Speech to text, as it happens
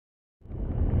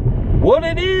what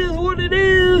it is, what it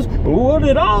is, what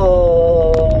it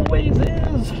always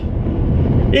is.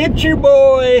 It's your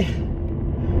boy,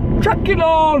 trucking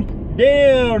on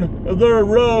down the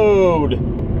road,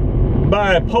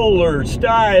 bipolar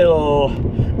style,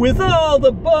 with all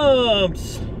the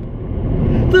bumps,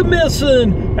 the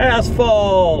missing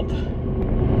asphalt,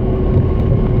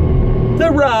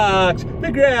 the rocks,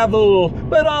 the gravel,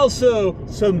 but also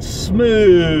some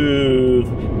smooth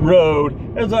road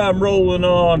as I'm rolling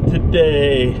on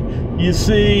today. You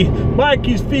see,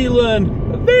 Mikey's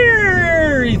feeling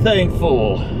very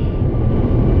thankful.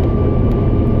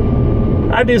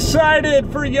 I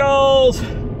decided for y'all,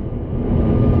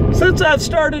 since I've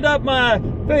started up my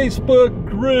Facebook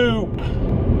group,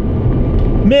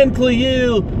 Mentally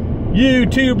Ill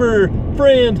YouTuber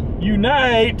Friends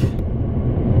Unite,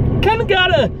 kind of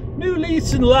got a new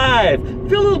lease in life.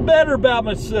 Feel a little better about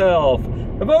myself.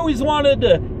 I've always wanted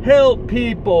to help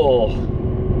people,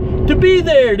 to be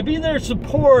there,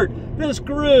 support this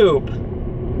group.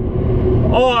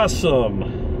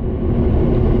 Awesome.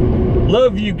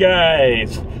 Love you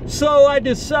guys. So I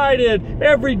decided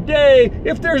every day,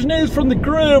 if there's news from the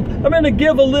group, I'm going to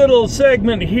give a little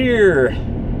segment here.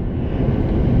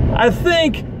 I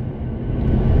think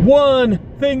one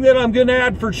thing that I'm going to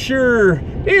add for sure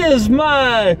is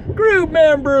my group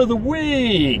member of the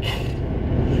week.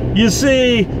 You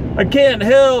see, I can't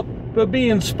help but be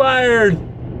inspired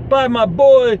by my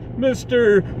boy,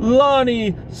 Mr.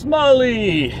 Lonnie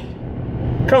Smalley.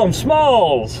 Call him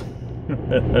Smalls.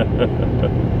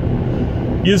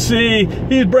 You see,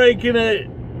 he's breaking it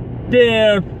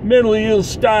down mentally ill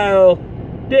style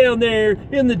down there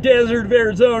in the desert of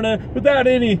Arizona without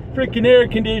any freaking air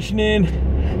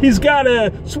conditioning. He's got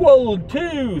a swollen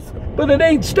tooth, but it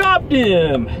ain't stopped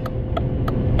him.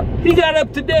 He got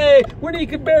up today when he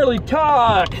could barely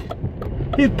talk.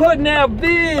 He's putting out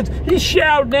vids. He's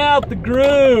shouting out the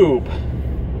group.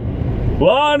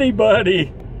 Lonnie,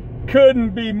 buddy,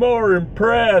 couldn't be more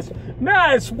impressed.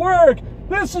 Nice work.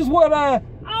 This is what I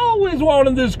always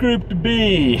wanted this group to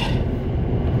be.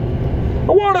 I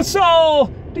want us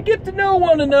all to get to know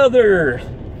one another,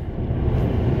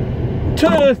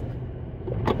 to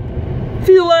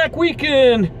feel like we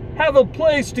can have a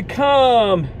place to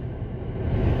come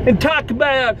and talk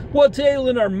about what's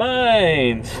ailing our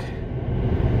minds.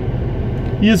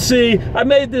 You see, I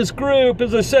made this group,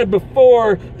 as I said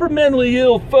before, for mentally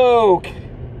ill folk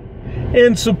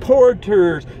and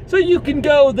supporters. So you can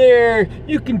go there,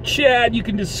 you can chat, you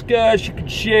can discuss, you can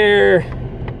share.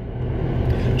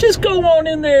 Just go on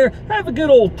in there, have a good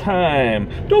old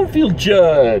time. Don't feel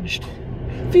judged.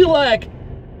 Feel like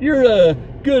you're a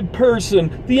good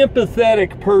person, the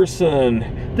empathetic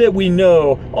person that we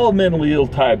know all mentally ill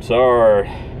types are.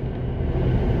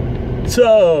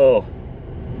 So,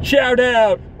 shout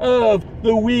out of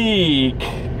the week,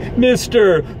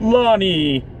 Mr.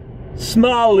 Lonnie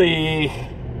Smalley.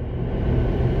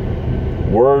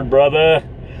 Word, brother.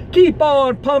 Keep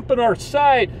on pumping our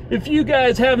site. If you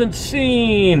guys haven't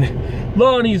seen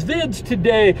Lonnie's vids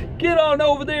today, get on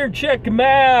over there and check them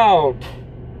out.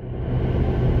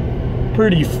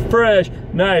 Pretty fresh.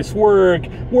 Nice work.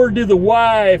 Word to the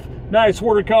wife. Nice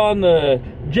work on the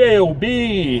JOB.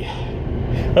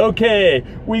 Okay,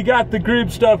 we got the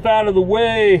group stuff out of the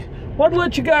way. Want to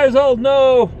let you guys all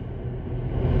know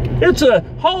it's a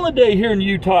holiday here in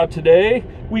Utah today.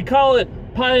 We call it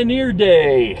Pioneer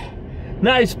Day.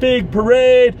 Nice big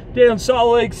parade down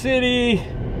Salt Lake City.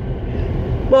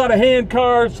 A lot of hand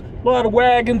carts, a lot of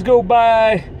wagons go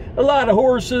by, a lot of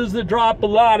horses that drop a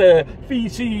lot of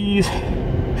feces.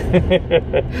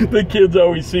 The kids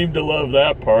always seem to love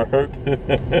that part.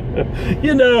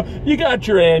 You know, you got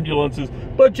your ambulances,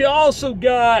 but you also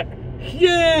got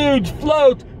huge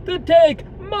floats that take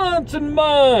months and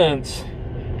months.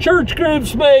 Church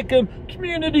groups make them,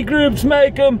 community groups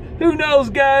make them. Who knows,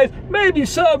 guys? Maybe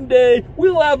someday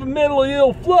we'll have a mentally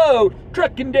ill float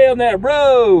trucking down that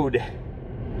road.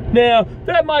 Now,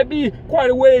 that might be quite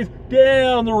a ways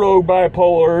down the road,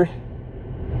 bipolar.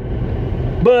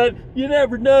 But you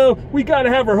never know. We gotta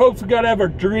have our hopes, we gotta have our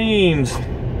dreams.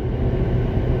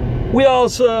 We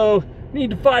also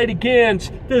need to fight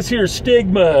against this here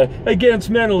stigma against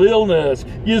mental illness.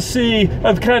 You see,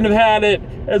 I've kind of had it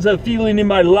as a feeling in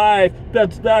my life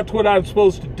that's what I'm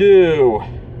supposed to do.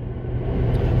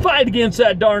 Fight against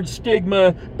that darn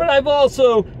stigma, but I've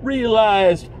also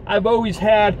realized I've always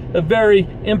had a very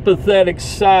empathetic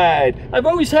side. I've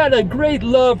always had a great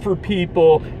love for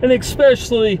people, and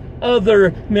especially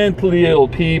other mentally ill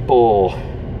people.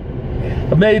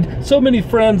 I've made so many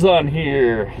friends on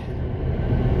here.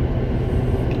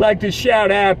 Like to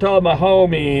shout out to all my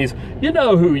homies. You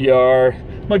know who you are.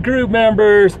 my group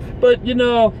members, but you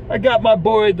know, I got my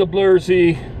boy, the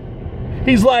Blursy.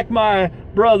 He's like my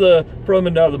brother from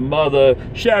another mother.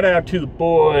 Shout out to the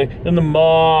boy and the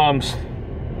moms.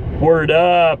 Word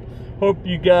up. Hope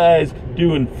you guys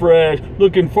doing fresh.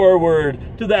 Looking forward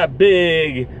to that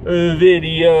big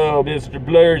video, Mr.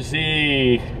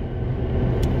 Blursy.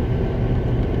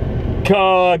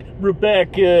 Cog,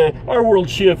 Rebecca, our world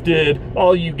shifted.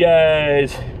 All you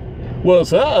guys,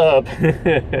 what's up?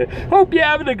 Hope you're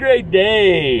having a great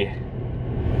day.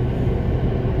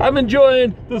 I'm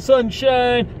enjoying the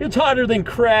sunshine. It's hotter than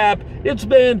crap. It's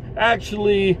been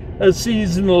actually a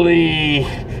seasonally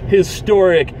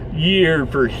historic year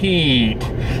for heat.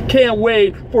 Can't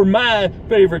wait for my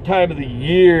favorite time of the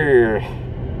year.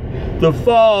 The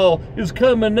fall is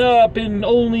coming up in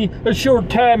only a short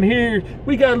time here.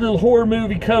 We got a little horror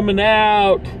movie coming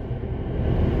out.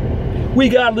 We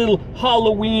got a little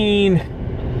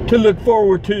Halloween to look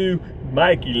forward to.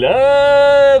 Mikey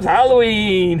loves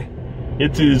Halloween.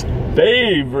 It's his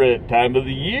favorite time of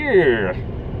the year.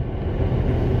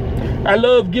 I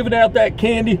love giving out that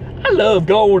candy. I love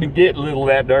going and getting a little of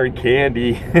that darn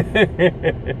candy.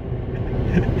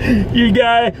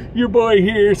 Your boy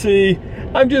here, see,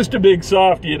 I'm just a big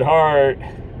softy at heart.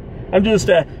 I'm just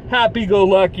a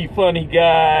happy-go-lucky, funny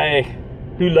guy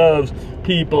who loves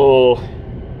people.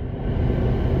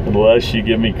 Unless you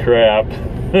give me crap.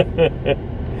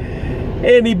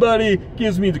 Anybody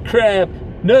gives me the crap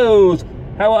knows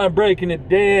how I'm breaking it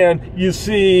down. You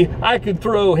see, I can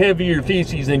throw heavier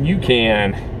feces than you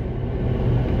can.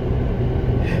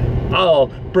 I'll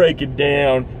break it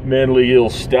down mentally ill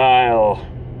style.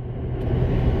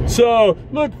 So,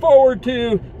 look forward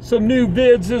to some new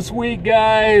vids this week,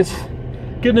 guys.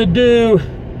 Gonna do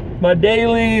my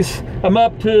dailies. I'm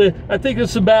up to, I think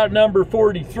it's about number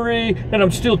 43, and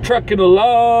I'm still trucking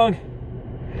along.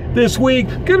 This week,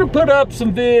 gonna put up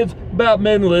some vids about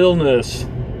mental illness.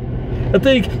 I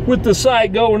think with the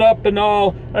site going up and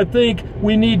all, I think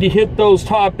we need to hit those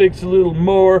topics a little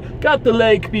more. Got the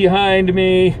lake behind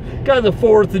me. Got the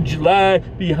 4th of July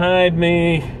behind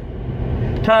me.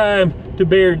 Time to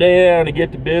bear down and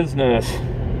get to business.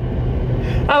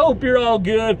 I hope you're all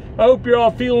good. I hope you're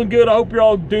all feeling good. I hope you're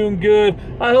all doing good.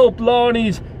 I hope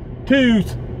Lonnie's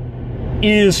tooth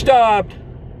is stopped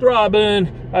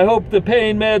throbbing. I hope the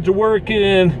pain meds are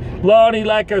working. Lonnie,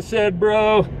 like I said,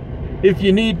 bro, if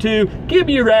you need to, give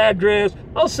me your address.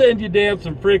 I'll send you down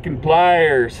some freaking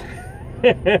pliers.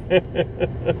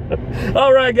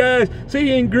 All right, guys. See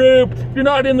you in group. If you're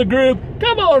not in the group,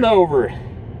 come on over.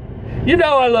 You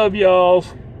know I love y'all.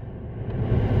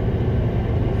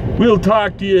 We'll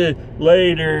talk to you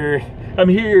later. I'm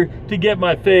here to get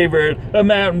my favorite, a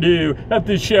Mountain Dew at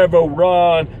the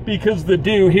Chevron, because the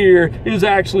dew here is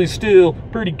actually still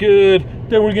pretty good.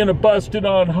 Then we're gonna bust it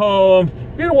on home.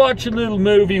 We're gonna watch a little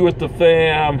movie with the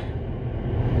fam.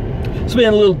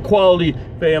 Spend a little quality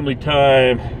family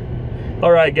time.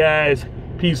 All right, guys.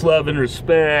 Peace, love, and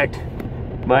respect.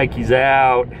 Mikey's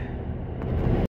out.